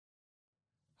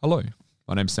Hello,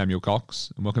 my name's Samuel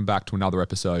Cox, and welcome back to another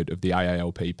episode of the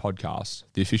AALP podcast,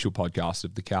 the official podcast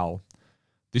of the COL.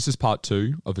 This is part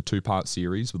 2 of a 2-part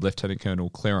series with Lieutenant Colonel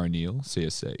Clare O'Neill,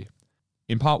 CSC.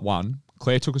 In part 1,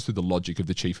 Clare took us through the logic of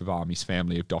the Chief of Army's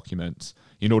family of documents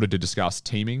in order to discuss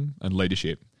teaming and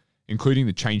leadership, including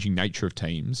the changing nature of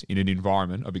teams in an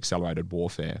environment of accelerated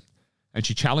warfare. And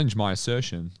she challenged my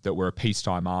assertion that we're a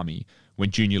peacetime army when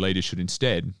junior leaders should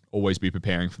instead always be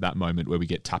preparing for that moment where we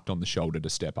get tapped on the shoulder to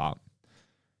step up.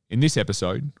 In this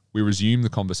episode, we resume the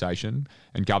conversation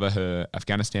and cover her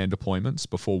Afghanistan deployments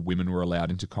before women were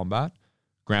allowed into combat,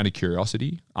 Grounded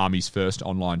Curiosity, Army's first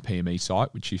online PME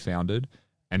site which she founded,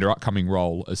 and her upcoming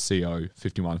role as CO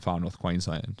 51 Far North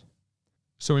Queensland.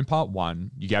 So in part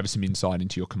 1, you gave us some insight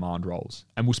into your command roles,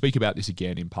 and we'll speak about this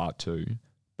again in part 2,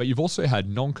 but you've also had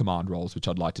non-command roles which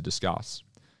I'd like to discuss.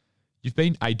 You've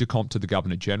been aide-de-camp to the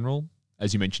Governor-General.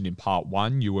 As you mentioned in part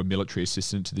 1, you were military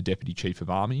assistant to the Deputy Chief of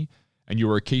Army, and you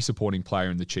were a key supporting player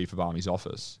in the Chief of Army's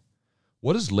office.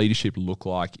 What does leadership look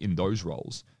like in those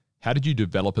roles? How did you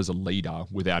develop as a leader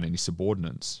without any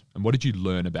subordinates? And what did you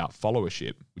learn about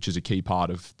followership, which is a key part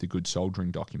of the Good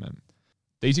Soldiering document?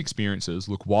 These experiences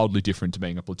look wildly different to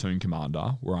being a platoon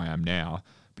commander, where I am now,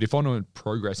 but if I want to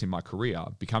progress in my career,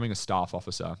 becoming a staff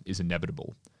officer is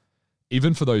inevitable.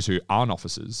 Even for those who aren't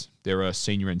officers, there are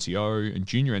senior NCO and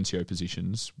junior NCO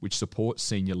positions which support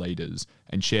senior leaders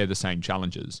and share the same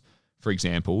challenges. For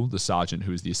example, the sergeant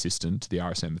who is the assistant to the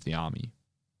RSM of the Army.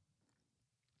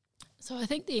 So I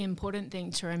think the important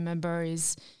thing to remember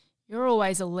is you're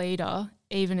always a leader,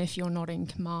 even if you're not in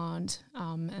command.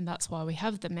 And that's why we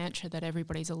have the mantra that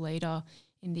everybody's a leader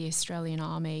in the Australian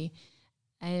Army.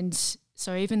 And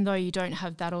so even though you don't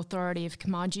have that authority of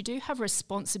command, you do have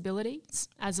responsibilities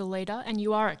as a leader, and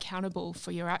you are accountable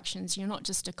for your actions. You're not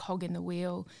just a cog in the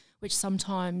wheel, which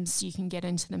sometimes you can get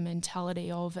into the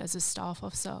mentality of as a staff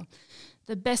officer.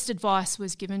 The best advice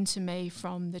was given to me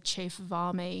from the Chief of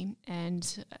Army,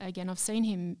 and again, I've seen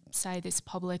him say this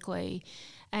publicly,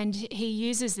 and he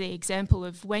uses the example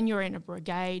of when you're in a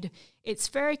brigade, it's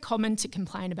very common to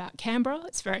complain about Canberra,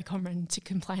 it's very common to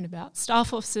complain about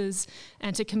staff officers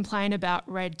and to complain about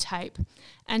red tape.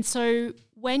 And so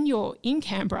when you're in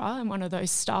Canberra and one of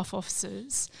those staff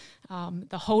officers,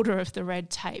 the holder of the red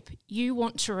tape, you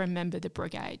want to remember the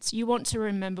brigades. You want to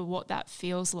remember what that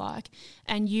feels like,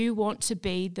 and you want to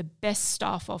be the best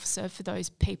staff officer for those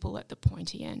people at the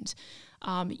pointy end.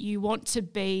 You want to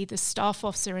be the staff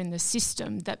officer in the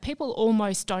system that people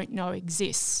almost don't know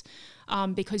exists,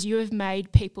 because you have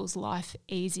made people's life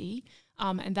easy,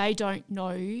 and they don't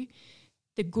know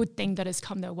the good thing that has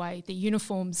come their way. The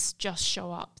uniforms just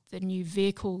show up, the new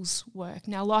vehicles work.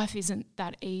 Now, life isn't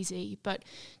that easy, but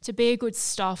to be a good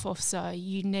staff officer,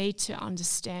 you need to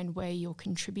understand where you're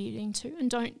contributing to. And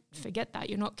don't forget that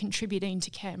you're not contributing to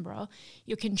Canberra,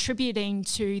 you're contributing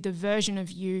to the version of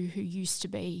you who used to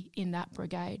be in that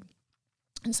brigade.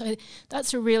 And so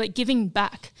that's a really giving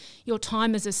back your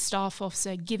time as a staff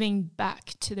officer, giving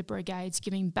back to the brigades,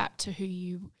 giving back to who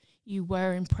you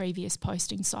were in previous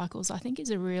posting cycles, I think is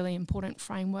a really important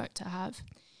framework to have.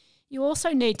 You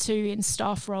also need to, in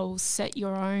staff roles, set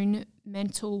your own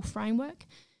mental framework.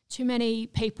 Too many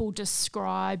people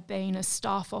describe being a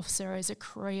staff officer as a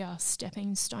career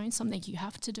stepping stone, something you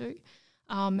have to do,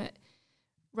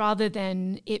 rather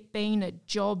than it being a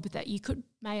job that you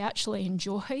may actually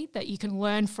enjoy, that you can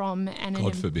learn from, and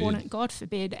God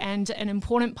forbid, and an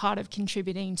important part of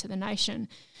contributing to the nation.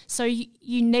 So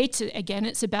you need to, again,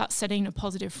 it's about setting a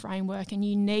positive framework, and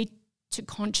you need to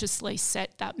consciously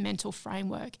set that mental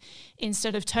framework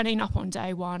instead of turning up on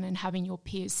day one and having your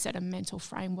peers set a mental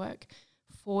framework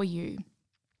for you.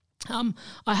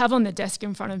 I have on the desk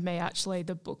in front of me actually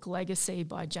the book Legacy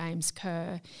by James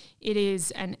Kerr. It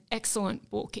is an excellent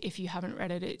book if you haven't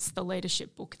read it. It's the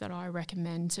leadership book that I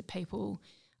recommend to people.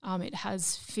 It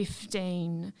has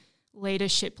 15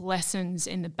 leadership lessons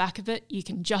in the back of it. You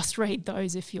can just read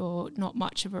those if you're not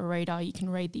much of a reader. You can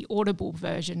read the Audible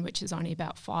version, which is only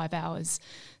about 5 hours.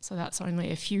 So that's only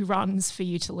a few runs for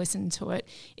you to listen to it.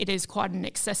 It is quite an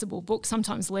accessible book.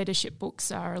 Sometimes leadership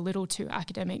books are a little too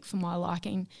academic for my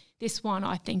liking. This one,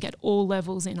 I think at all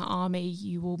levels in Army,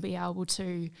 you will be able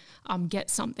to get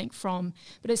something from.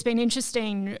 But it's been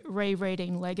interesting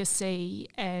rereading Legacy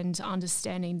and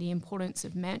understanding the importance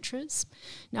of mantras.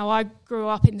 Now, I grew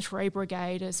up in 3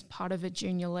 Brigade as part of a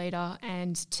junior leader,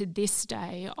 and to this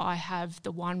day, I have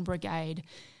the 1 Brigade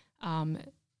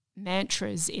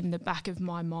mantras in the back of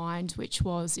my mind, which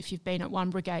was, if you've been at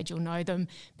 1 Brigade, you'll know them: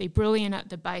 be brilliant at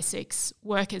the basics,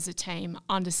 work as a team,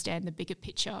 understand the bigger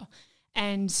picture.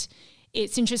 And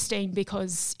it's interesting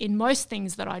because in most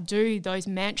things that I do, those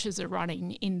mantras are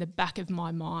running in the back of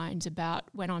my mind about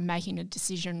when I'm making a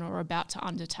decision or about to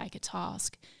undertake a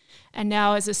task. And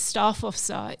now as a staff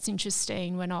officer, it's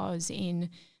interesting, when I was in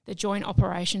the Joint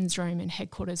Operations Room in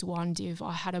Headquarters 1 Div,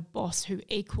 I had a boss who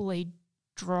equally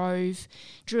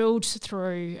drilled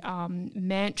through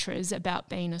mantras about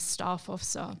being a staff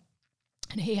officer.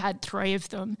 And he had 3 of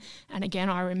them. And again,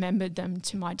 I remembered them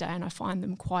to my day, and I find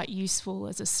them quite useful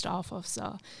as a staff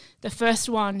officer. The first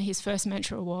one, his first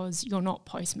mantra was, "You're not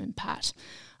Postman Pat."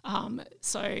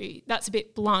 So that's a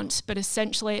bit blunt, but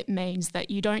essentially it means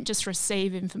that you don't just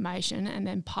receive information and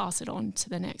then pass it on to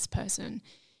the next person.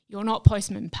 You're not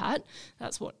Postman Pat.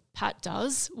 That's what Pat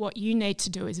does. What you need to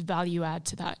do is value add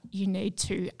to that. You need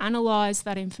to analyse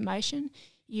that information.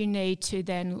 You need to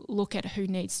then look at who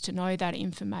needs to know that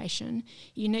information.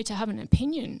 You need to have an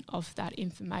opinion of that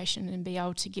information and be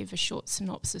able to give a short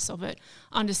synopsis of it,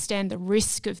 understand the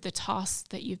risk of the task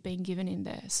that you've been given in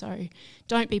there. So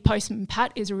don't be Postman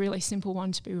Pat is a really simple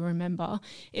one to remember.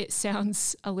 It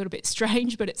sounds a little bit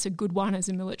strange, but it's a good one as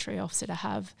a military officer to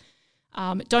have.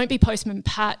 Don't be Postman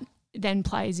Pat then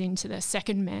plays into the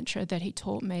second mantra that he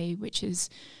taught me, which is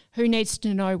who needs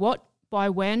to know what, by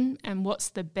when, and what's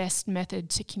the best method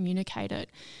to communicate it.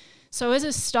 So as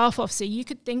a staff officer, you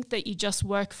could think that you just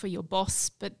work for your boss,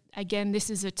 but again, this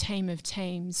is a team of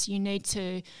teams. You need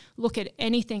to look at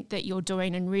anything that you're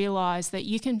doing and realise that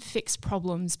you can fix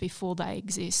problems before they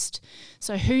exist.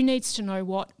 So who needs to know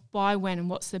what, by when, and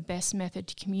what's the best method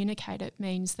to communicate it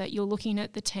means that you're looking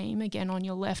at the team, again, on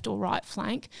your left or right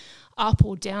flank, up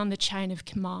or down the chain of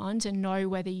command, and know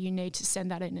whether you need to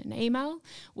send that in an email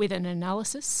with an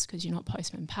analysis, because you're not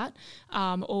Postman Pat,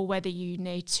 or whether you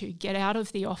need to get out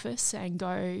of the office and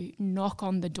go knock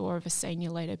on the door of a senior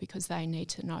leader because they need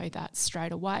to know that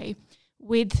straight away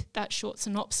with that short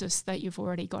synopsis that you've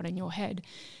already got in your head.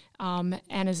 And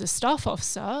as a staff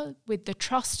officer, with the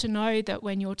trust to know that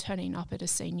when you're turning up at a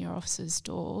senior officer's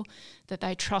door, that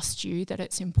they trust you, that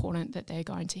it's important that they're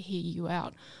going to hear you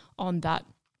out on that.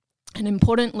 And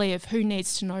importantly, of who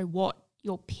needs to know what,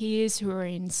 your peers who are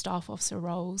in staff officer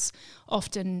roles,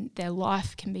 often their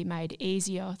life can be made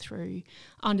easier through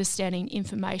understanding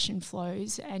information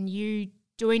flows and you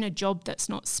doing a job that's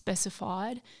not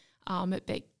specified,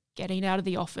 but getting out of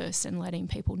the office and letting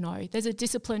people know. There's a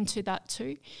discipline to that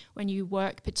too. When you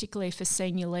work, particularly for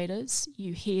senior leaders,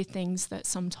 you hear things that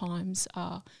sometimes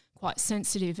are quite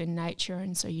sensitive in nature,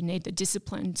 and so you need the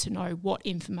discipline to know what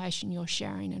information you're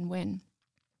sharing and when.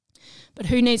 But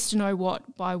who needs to know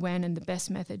what, by when, and the best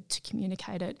method to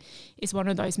communicate it is one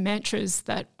of those mantras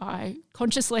that I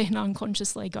consciously and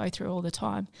unconsciously go through all the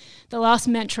time. The last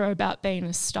mantra about being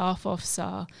a staff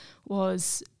officer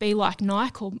was be like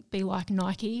Nike, or be like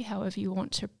Nike, however you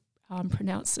want to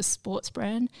pronounce the sports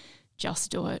brand, just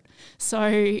do it.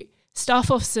 So staff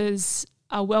officers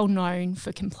are well known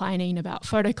for complaining about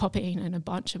photocopying and a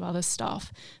bunch of other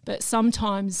stuff, but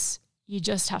sometimes you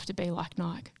just have to be like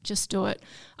Nike. Just do it.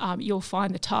 You'll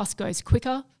find the task goes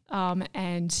quicker,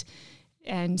 and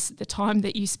the time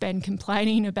that you spend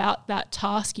complaining about that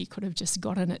task, you could have just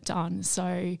gotten it done.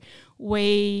 So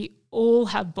we all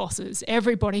have bosses.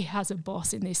 Everybody has a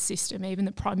boss in this system. Even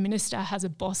the Prime Minister has a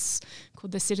boss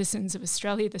called the Citizens of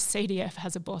Australia. The CDF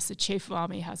has a boss. The Chief of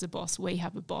Army has a boss. We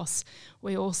have a boss.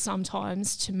 We all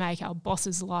sometimes, to make our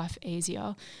boss's life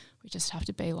easier, we just have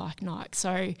to be like Nike.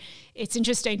 So it's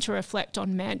interesting to reflect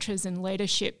on mantras and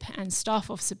leadership and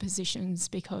staff officer positions,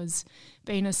 because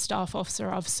being a staff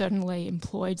officer, I've certainly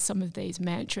employed some of these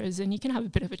mantras, and you can have a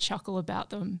bit of a chuckle about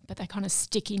them, but they kind of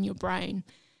stick in your brain.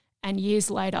 And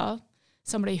years later,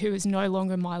 somebody who is no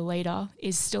longer my leader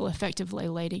is still effectively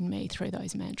leading me through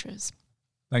those mantras.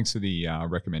 Thanks for the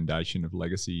recommendation of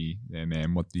legacy there,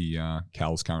 ma'am. What the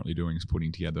CAL's currently doing is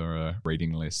putting together a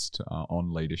reading list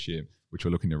on leadership, which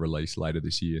we're looking to release later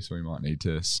this year, so we might need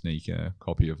to sneak a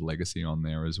copy of Legacy on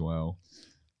there as well.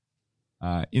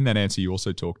 In that answer, you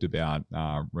also talked about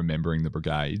remembering the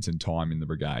brigades and time in the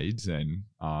brigades, and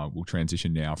we'll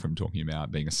transition now from talking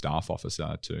about being a staff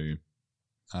officer to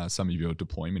some of your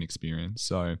deployment experience.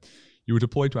 So you were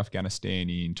deployed to Afghanistan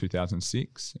in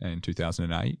 2006 and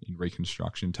 2008 in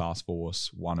Reconstruction Task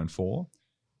Force 1 and 4.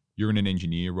 You're in an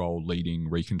engineer role leading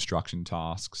reconstruction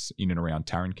tasks in and around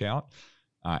Tarankout.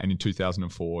 And in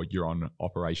 2004, you're on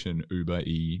Operation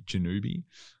Uber-e Janubi,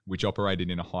 which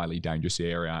operated in a highly dangerous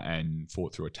area and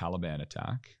fought through a Taliban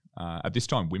attack. At this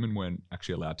time, women weren't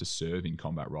actually allowed to serve in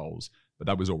combat roles, but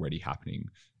that was already happening.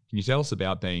 Can you tell us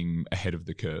about being ahead of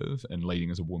the curve and leading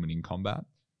as a woman in combat?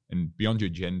 And beyond your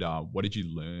gender, what did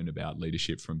you learn about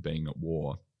leadership from being at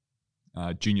war?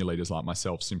 Junior leaders like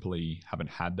myself simply haven't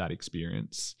had that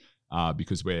experience.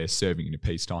 because we're serving in a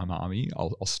peacetime army.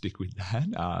 I'll stick with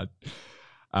that.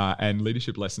 And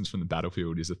leadership lessons from the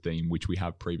battlefield is a theme which we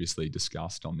have previously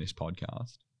discussed on this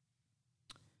podcast.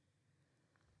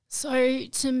 So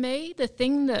to me, the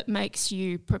thing that makes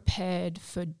you prepared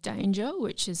for danger,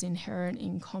 which is inherent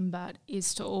in combat,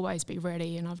 is to always be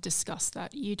ready. And I've discussed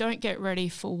that. You don't get ready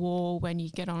for war when you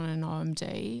get on an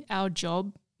OMD. Our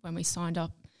job when we signed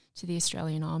up to the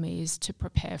Australian Army is to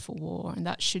prepare for war, and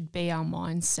that should be our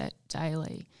mindset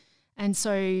daily. And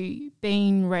so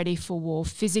being ready for war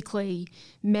physically,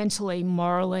 mentally,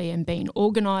 morally, and being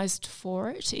organised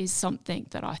for it is something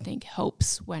that I think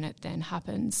helps when it then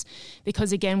happens.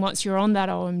 Because again, once you're on that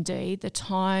OMD, the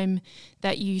time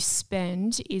that you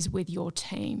spend is with your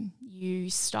team.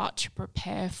 You start to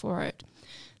prepare for it.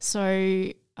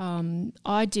 So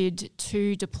I did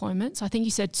 2 deployments. I think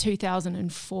you said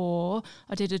 2004.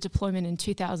 I did a deployment in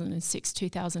 2006,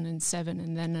 2007,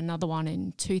 and then another one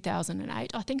in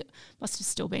 2008. I think it must have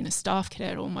still been a staff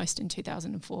cadet almost in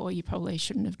 2004. You probably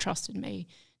shouldn't have trusted me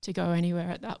to go anywhere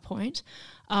at that point.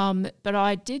 But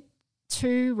I did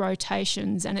 2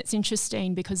 rotations, and it's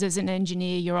interesting because as an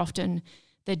engineer, you're often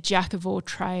the jack of all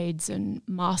trades and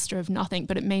master of nothing,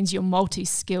 but it means you're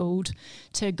multi-skilled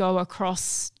to go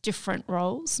across different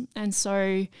roles. And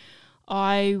so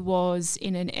I was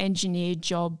in an engineer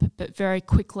job, but very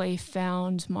quickly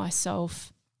found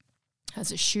myself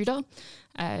as a shooter,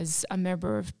 as a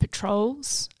member of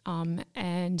patrols,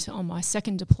 and on my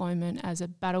second deployment as a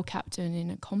battle captain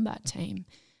in a combat team.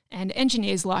 And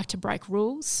engineers like to break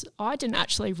rules. I didn't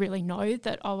actually really know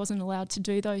that I wasn't allowed to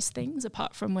do those things,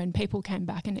 apart from when people came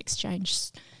back and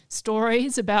exchanged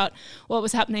stories about what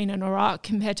was happening in Iraq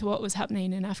compared to what was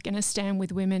happening in Afghanistan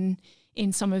with women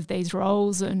in some of these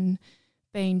roles, and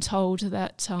being told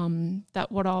that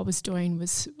that what I was doing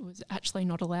was actually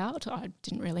not allowed. I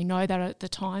didn't really know that at the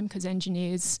time because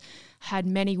engineers had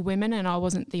many women and I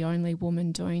wasn't the only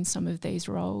woman doing some of these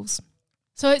roles.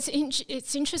 So it's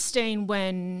interesting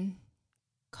when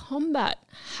combat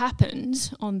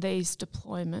happened on these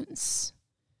deployments,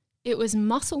 it was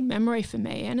muscle memory for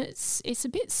me, and it's a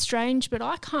bit strange, but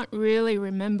I can't really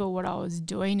remember what I was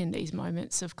doing in these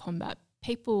moments of combat.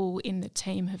 People in the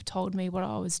team have told me what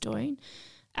I was doing,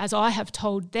 as I have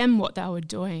told them what they were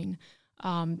doing,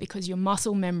 because your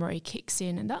muscle memory kicks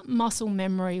in, and that muscle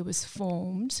memory was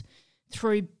formed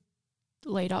through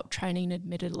lead-up training,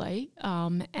 admittedly,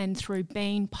 and through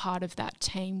being part of that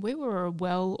team. We were a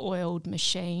well-oiled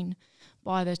machine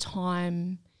by the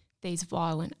time these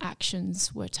violent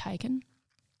actions were taken.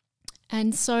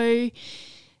 And so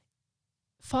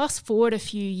fast forward a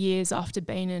few years after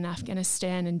being in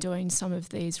Afghanistan and doing some of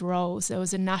these roles, there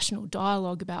was a national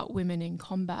dialogue about women in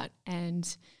combat, and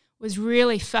it was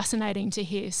really fascinating to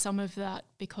hear some of that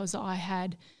because I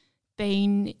had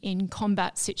been in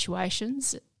combat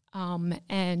situations,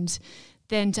 and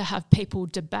then to have people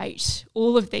debate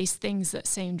all of these things that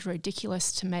seemed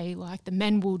ridiculous to me, like the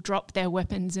men will drop their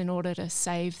weapons in order to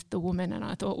save the woman. And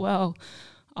I thought, well,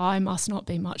 I must not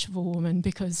be much of a woman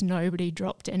because nobody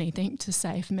dropped anything to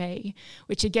save me,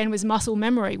 which again was muscle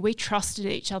memory. We trusted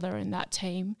each other in that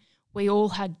team. We all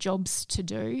had jobs to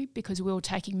do because we were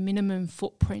taking minimum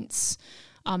footprints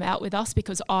out with us,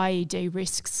 because IED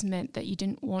risks meant that you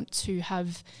didn't want to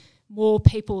have more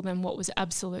people than what was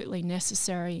absolutely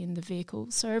necessary in the vehicle.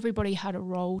 So everybody had a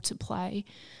role to play,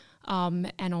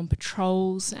 and on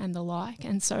patrols and the like.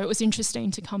 And so it was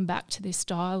interesting to come back to this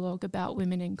dialogue about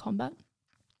women in combat.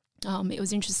 It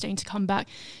was interesting to come back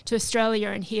to Australia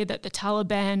and hear that the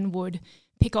Taliban would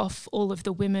pick off all of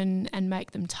the women and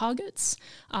make them targets.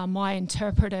 My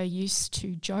interpreter used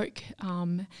to joke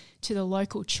to the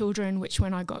local children, which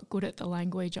when I got good at the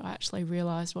language, I actually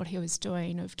realised what he was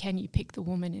doing, of can you pick the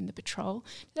woman in the patrol?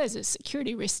 There's a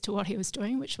security risk to what he was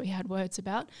doing, which we had words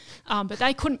about, but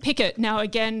they couldn't pick it. Now,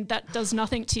 again, that does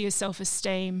nothing to your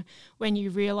self-esteem when you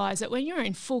realise that when you're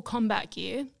in full combat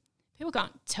gear, people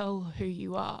can't tell who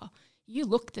you are. You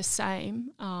look the same,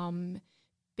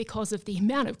 because of the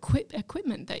amount of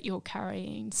equipment that you're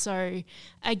carrying. So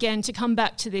again, to come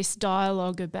back to this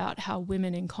dialogue about how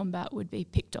women in combat would be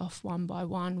picked off one by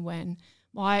one, when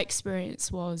my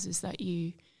experience is that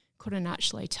you couldn't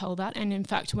actually tell that. And in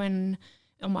fact, when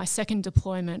on my second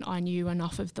deployment, I knew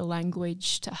enough of the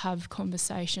language to have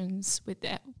conversations with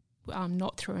that,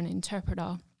 not through an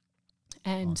interpreter.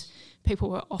 And nice.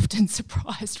 People were often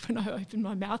surprised when I opened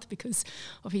my mouth, because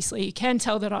obviously you can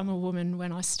tell that I'm a woman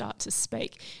when I start to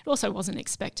speak. It also wasn't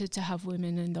expected to have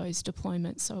women in those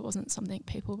deployments, so it wasn't something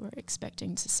people were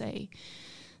expecting to see.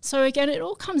 So again, it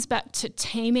all comes back to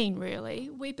teaming, really.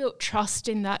 We built trust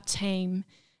in that team,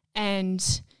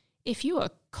 and if you are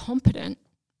competent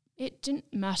it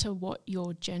didn't matter what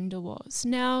your gender was.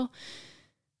 Now,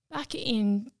 back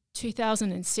in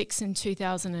 2006 and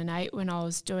 2008 when I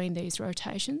was doing these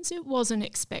rotations, it wasn't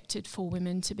expected for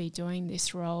women to be doing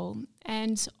this role.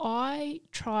 And I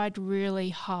tried really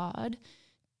hard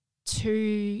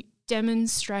to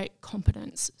demonstrate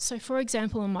competence. So, for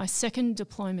example, on my second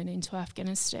deployment into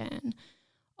Afghanistan,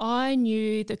 I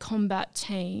knew the combat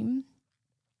team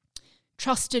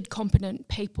trusted competent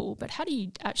people, but how do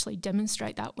you actually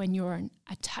demonstrate that when you're an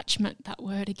attachment, that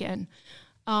word again?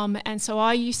 And so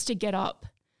I used to get up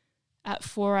at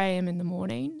 4 a.m. in the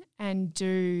morning and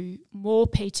do more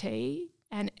PT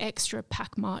and extra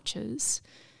pack marches,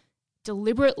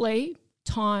 deliberately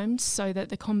timed so that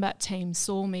the combat team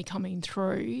saw me coming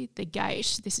through the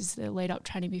gate. This is the lead-up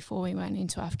training before we went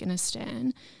into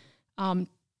Afghanistan, on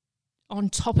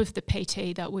top of the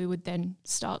PT that we would then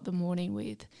start the morning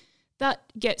with. That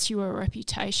gets you a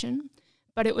reputation,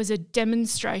 but it was a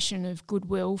demonstration of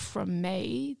goodwill from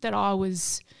me that I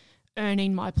was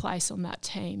earning my place on that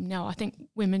team. Now, I think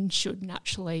women should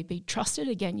naturally be trusted.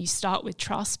 Again, you start with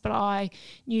trust, but I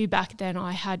knew back then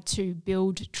I had to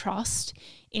build trust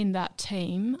in that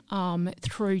team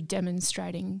through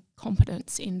demonstrating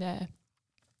competence in there.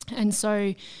 And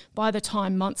so by the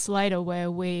time months later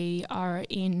where we are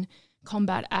in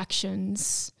combat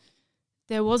actions,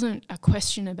 there wasn't a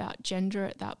question about gender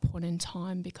at that point in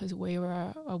time because we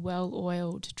were a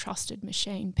well-oiled, trusted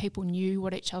machine. People knew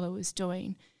what each other was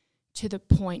doing to the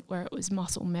point where it was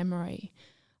muscle memory.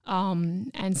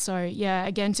 And so, yeah,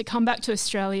 again, to come back to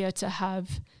Australia to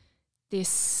have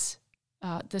this,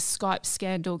 the Skype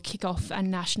scandal kick off a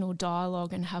national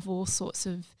dialogue and have all sorts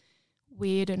of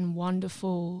weird and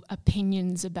wonderful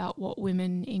opinions about what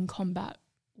women in combat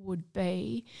would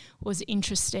be was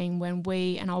interesting when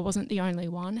we, and I wasn't the only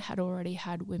one, had already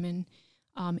had women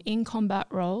in combat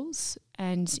roles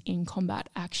and in combat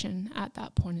action at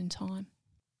that point in time.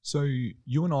 So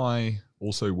you and I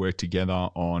also work together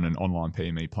on an online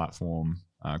PME platform,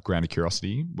 Grounded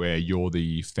Curiosity, where you're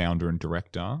the founder and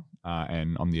director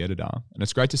and I'm the editor. And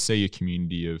it's great to see a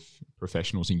community of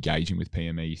professionals engaging with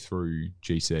PME through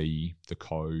GC, the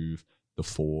Cove, the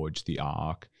Forge, the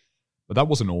ARC. But that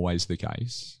wasn't always the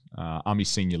case. Army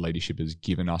senior leadership has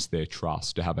given us their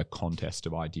trust to have a contest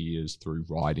of ideas through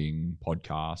writing,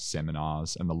 podcasts,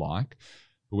 seminars and the like.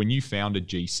 But when you founded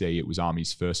GC, it was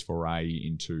Army's first foray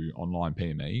into online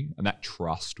PME, and that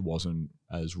trust wasn't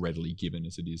as readily given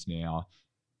as it is now.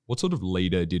 What sort of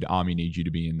leader did Army need you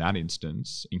to be in that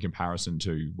instance in comparison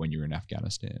to when you're in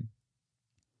Afghanistan?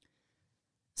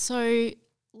 So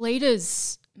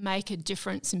leaders make a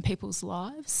difference in people's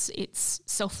lives. It's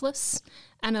selfless,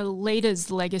 and a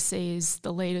leader's legacy is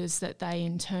the leaders that they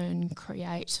in turn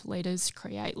create. Leaders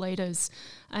create leaders.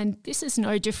 And this is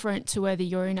no different to whether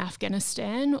you're in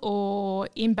Afghanistan or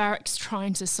in barracks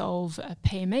trying to solve a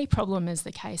PME problem, as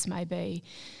the case may be.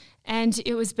 And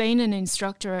it was being an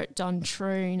instructor at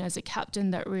Duntroon as a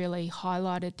captain that really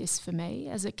highlighted this for me.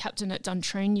 As a captain at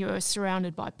Duntroon, you are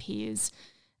surrounded by peers.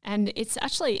 And it's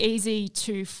actually easy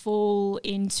to fall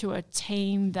into a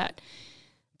team that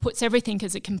puts everything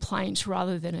as a complaint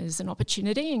rather than as an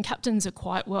opportunity. And captains are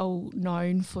quite well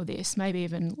known for this, maybe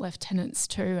even lieutenants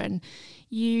too. And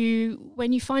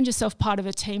when you find yourself part of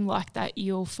a team like that,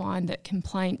 you'll find that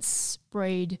complaints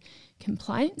breed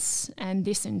complaints, and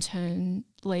this in turn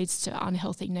leads to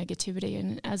unhealthy negativity.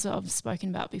 And as I've spoken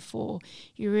about before,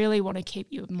 you really want to keep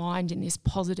your mind in this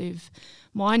positive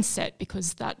mindset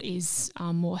because that is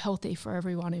more healthy for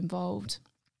everyone involved.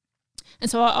 And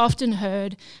so I often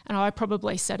heard, and I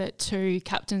probably said it to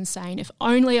captains, saying, if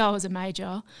only I was a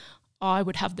major, I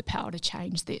would have the power to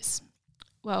change this.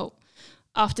 Well,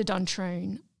 after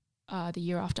Duntroon, the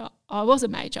year after, I was a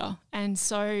major. And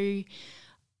so,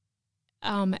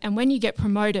 and when you get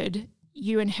promoted,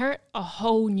 you inherit a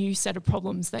whole new set of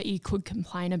problems that you could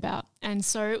complain about. And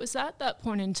so it was at that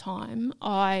point in time,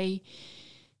 I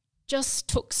just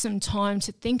took some time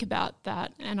to think about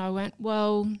that. And I went,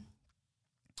 well,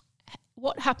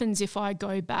 what happens if I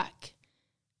go back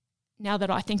now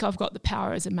that I think I've got the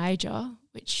power as a major,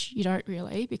 which you don't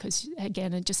really, because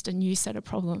again, it's just a new set of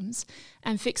problems,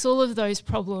 and fix all of those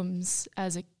problems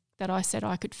that I said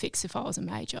I could fix if I was a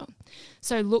major.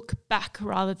 So look back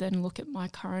rather than look at my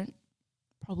current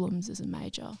problems as a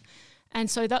major. And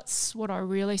so that's what I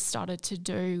really started to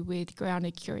do with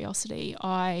Grounded Curiosity.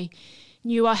 I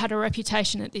knew I had a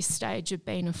reputation at this stage of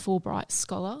being a Fulbright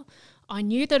scholar. I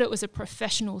knew that it was a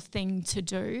professional thing to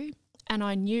do, and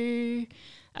I knew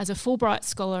as a Fulbright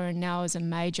scholar and now as a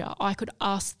major, I could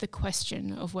ask the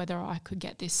question of whether I could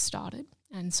get this started.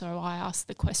 And so I asked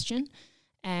the question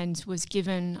and was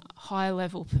given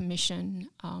high-level permission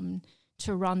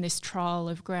to run this trial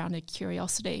of Grounded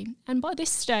Curiosity. And by this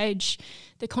stage,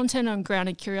 the content on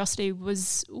Grounded Curiosity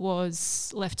was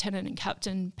Lieutenant and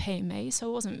Captain PME, so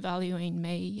it wasn't valuing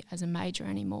me as a major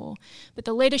anymore. But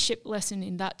the leadership lesson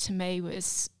in that to me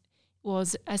was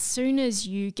as soon as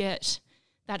you get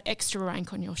that extra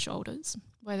rank on your shoulders,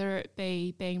 whether it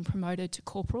be being promoted to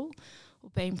corporal or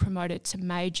being promoted to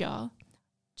major,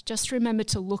 just remember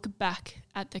to look back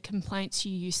at the complaints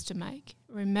you used to make.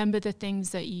 Remember the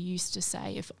things that you used to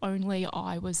say, if only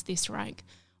I was this rank,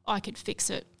 I could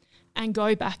fix it, and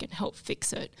go back and help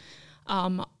fix it.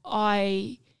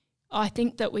 I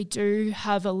think that we do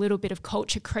have a little bit of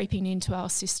culture creeping into our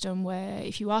system where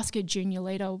if you ask a junior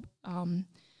leader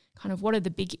kind of what are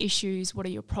the big issues, what are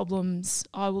your problems,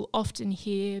 I will often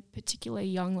hear particularly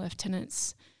young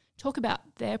lieutenants talk about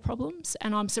their problems,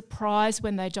 and I'm surprised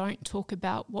when they don't talk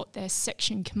about what the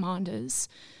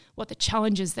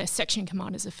challenges their section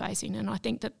commanders are facing. And I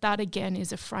think that again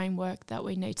is a framework that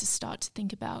we need to start to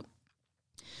think about.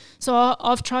 So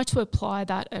I've tried to apply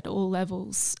that at all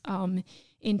levels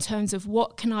in terms of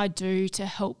what can I do to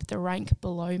help the rank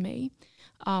below me.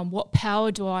 What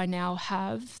power do I now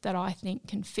have that I think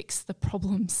can fix the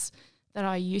problems that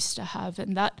I used to have?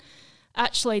 And that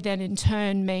actually then in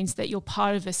turn means that you're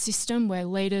part of a system where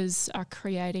leaders are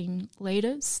creating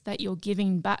leaders, that you're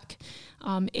giving back.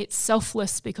 It's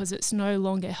selfless because it's no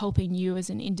longer helping you as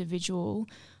an individual.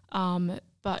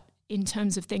 But in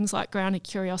terms of things like Grounded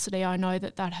Curiosity, I know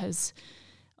that has,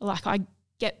 I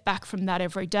get back from that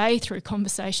every day through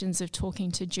conversations of talking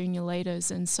to junior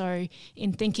leaders. And so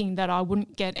in thinking that I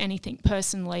wouldn't get anything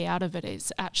personally out of it,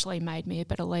 it's actually made me a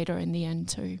better leader in the end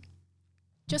too.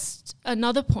 Just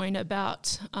another point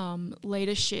about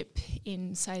leadership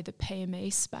in, say, the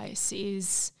PME space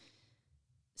is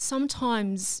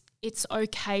sometimes it's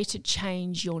okay to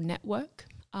change your network.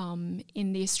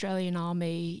 In the Australian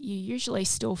Army, you're usually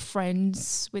still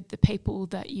friends with the people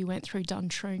that you went through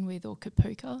Duntroon with or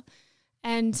Kapooka.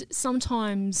 And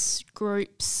sometimes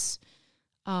groups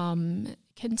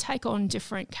can take on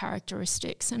different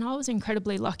characteristics. And I was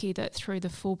incredibly lucky that through the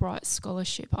Fulbright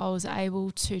Scholarship, I was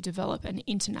able to develop an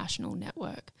international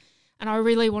network. And I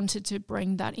really wanted to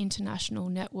bring that international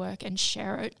network and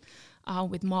share it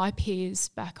with my peers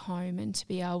back home and to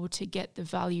be able to get the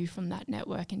value from that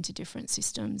network into different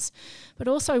systems. But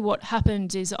also what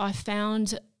happened is I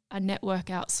found a network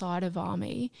outside of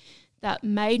Army that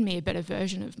made me a better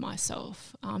version of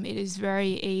myself. It is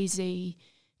very easy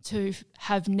to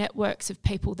have networks of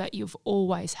people that you've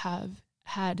always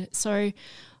had. So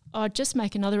I'd just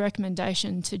make another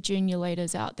recommendation to junior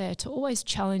leaders out there to always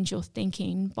challenge your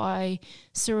thinking by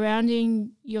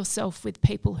surrounding yourself with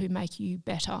people who make you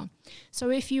better. So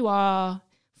if you are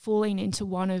falling into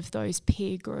one of those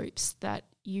peer groups that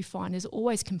you find is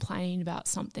always complaining about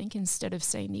something instead of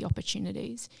seeing the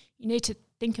opportunities, you need to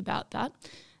think about that,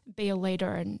 be a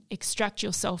leader and extract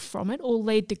yourself from it, or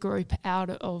lead the group out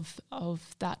of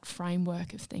that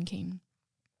framework of thinking.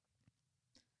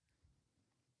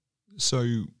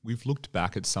 So we've looked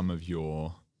back at some of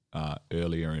your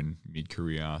earlier and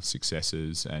mid-career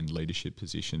successes and leadership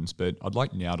positions, but I'd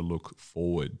like now to look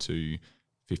forward to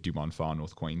 51 Far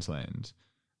North Queensland.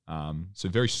 So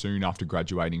very soon after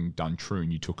graduating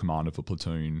Duntroon, you took command of a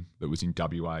platoon that was in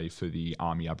WA for the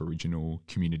Army Aboriginal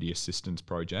Community Assistance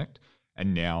Project,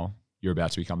 and now you're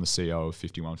about to become the CEO of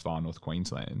 51 Far North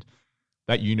Queensland.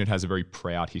 That unit has a very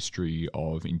proud history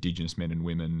of Indigenous men and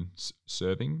women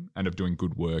serving and of doing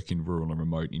good work in rural and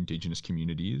remote Indigenous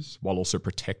communities while also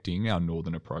protecting our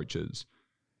northern approaches.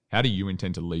 How do you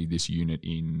intend to lead this unit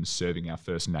in serving our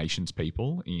First Nations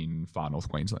people in Far North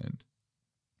Queensland?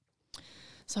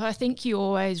 So I think you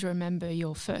always remember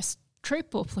your first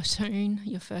troop or platoon,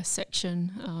 your first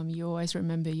section. You always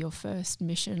remember your first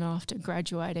mission after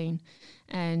graduating,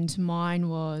 and mine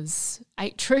was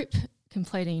 8 Troop,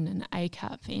 completing an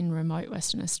ACAP in remote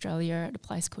Western Australia at a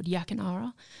place called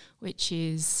Yakanara, which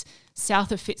is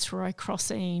south of Fitzroy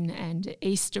Crossing and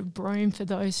east of Broome, for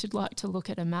those who'd like to look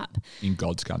at a map. In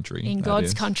God's country. In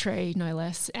God's country, no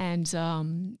less. And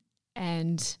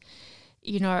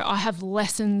you know, I have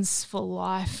lessons for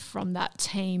life from that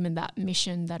team and that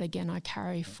mission that, again, I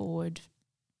carry forward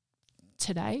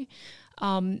today.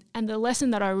 And the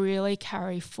lesson that I really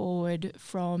carry forward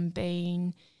from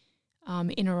being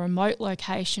in a remote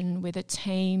location with a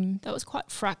team that was quite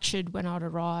fractured when I'd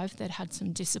arrived, that had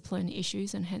some discipline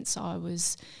issues, and hence I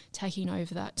was taking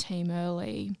over that team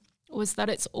early, was that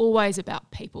it's always about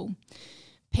people.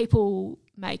 People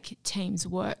make teams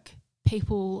work.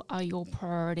 People are your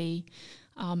priority.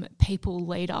 People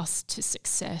lead us to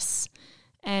success.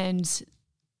 And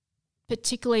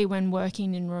particularly when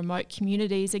working in remote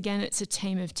communities, again, it's a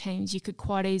team of teams. You could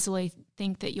quite easily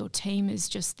think that your team is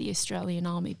just the Australian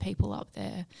Army people up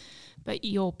there. But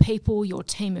your people, your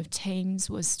team of teams,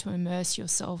 was to immerse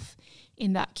yourself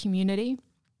in that community,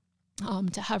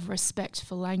 to have respect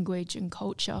for language and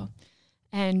culture.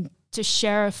 And to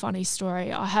share a funny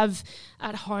story, I have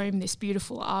at home this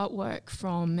beautiful artwork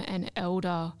from an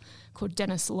elder called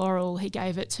Dennis Laurel. He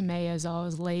gave it to me as I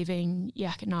was leaving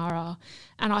Yakanara.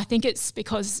 And I think it's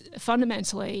because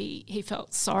fundamentally he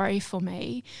felt sorry for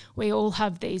me. We all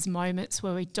have these moments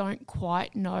where we don't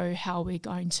quite know how we're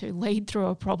going to lead through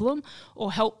a problem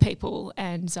or help people.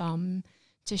 And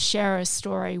to share a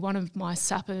story, one of my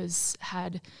sappers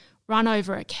had run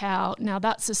over a cow. Now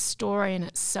that's a story in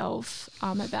itself,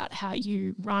 about how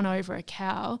you run over a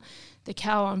cow. The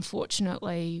cow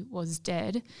unfortunately was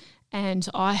dead, and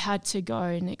I had to go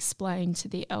and explain to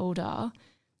the elder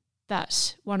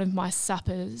that one of my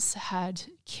sappers had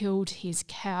killed his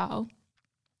cow,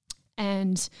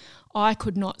 and I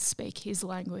could not speak his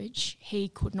language. He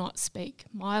could not speak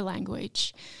my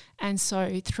language. And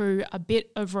so through a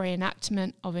bit of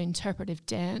reenactment of interpretive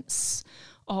dance,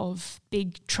 of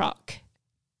big truck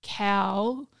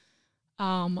cow,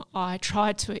 I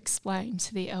tried to explain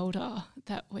to the elder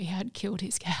that we had killed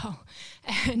his cow.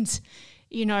 And,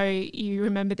 you know, you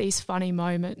remember these funny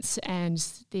moments, and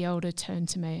the elder turned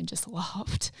to me and just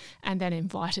laughed and then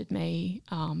invited me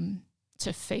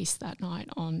to feast that night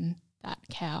on that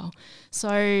cow.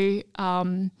 So, you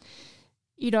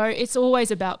know, it's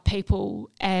always about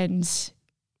people and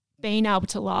being able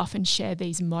to laugh and share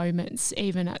these moments,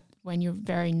 even when you're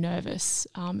very nervous,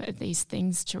 at these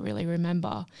things to really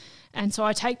remember. And so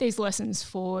I take these lessons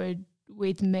forward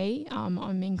with me.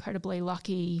 I'm incredibly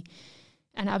lucky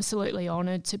and absolutely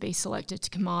honoured to be selected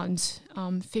to command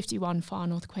 51 Far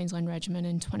North Queensland Regiment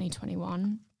in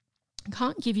 2021. I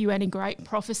can't give you any great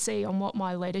prophecy on what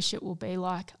my leadership will be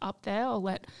like up there. I'll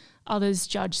let others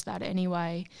judge that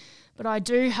anyway. But I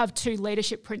do have 2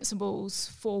 leadership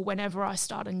principles for whenever I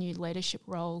start a new leadership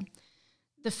role.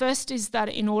 The first is that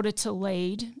in order to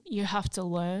lead, you have to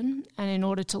learn, and in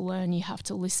order to learn, you have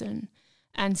to listen.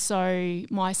 And so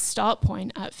my start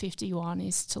point at 51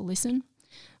 is to listen.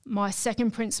 My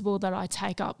second principle that I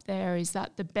take up there is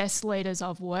that the best leaders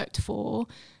I've worked for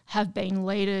have been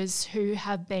leaders who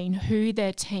have been who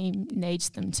their team needs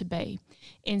them to be.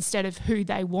 Instead of who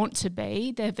they want to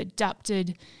be, they've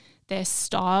adapted their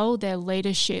style, their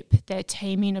leadership, their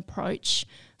teaming approach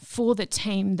for the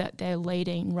team that they're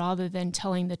leading, rather than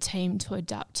telling the team to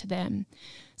adapt to them.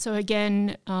 So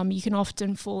again, you can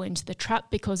often fall into the trap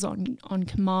because on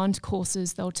command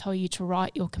courses, they'll tell you to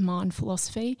write your command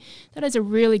philosophy. That is a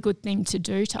really good thing to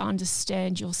do to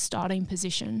understand your starting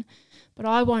position. But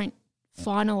I won't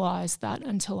finalise that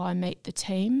until I meet the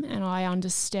team and I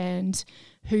understand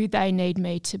who they need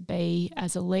me to be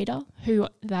as a leader, who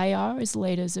they are as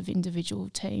leaders of individual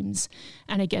teams.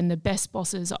 And again, the best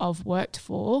bosses I've worked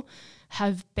for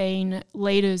have been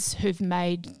leaders who've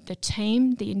made the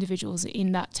team, the individuals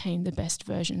in that team, the best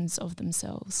versions of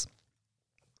themselves.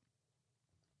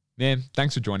 Man,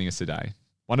 thanks for joining us today.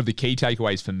 One of the key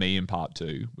takeaways for me in part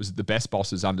 2 was that the best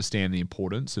bosses understand the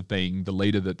importance of being the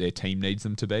leader that their team needs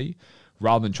them to be,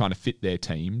 rather than trying to fit their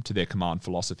team to their command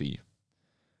philosophy.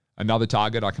 Another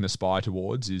target I can aspire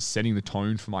towards is setting the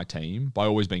tone for my team by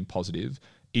always being positive,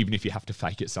 even if you have to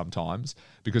fake it sometimes,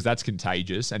 because that's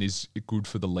contagious and is good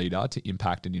for the leader to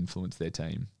impact and influence their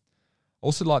team.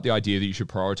 Also like the idea that you should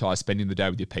prioritise spending the day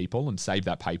with your people and save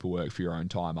that paperwork for your own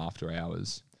time after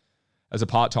hours. As a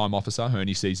part-time officer who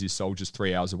only sees his soldiers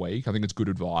 3 hours a week, I think it's good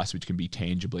advice which can be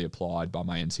tangibly applied by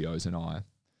my NCOs and I.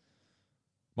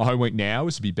 My homework now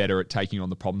is to be better at taking on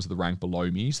the problems of the rank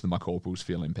below me so that my corporals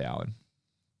feel empowered.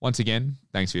 Once again,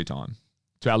 thanks for your time.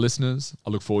 To our listeners,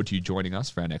 I look forward to you joining us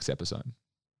for our next episode.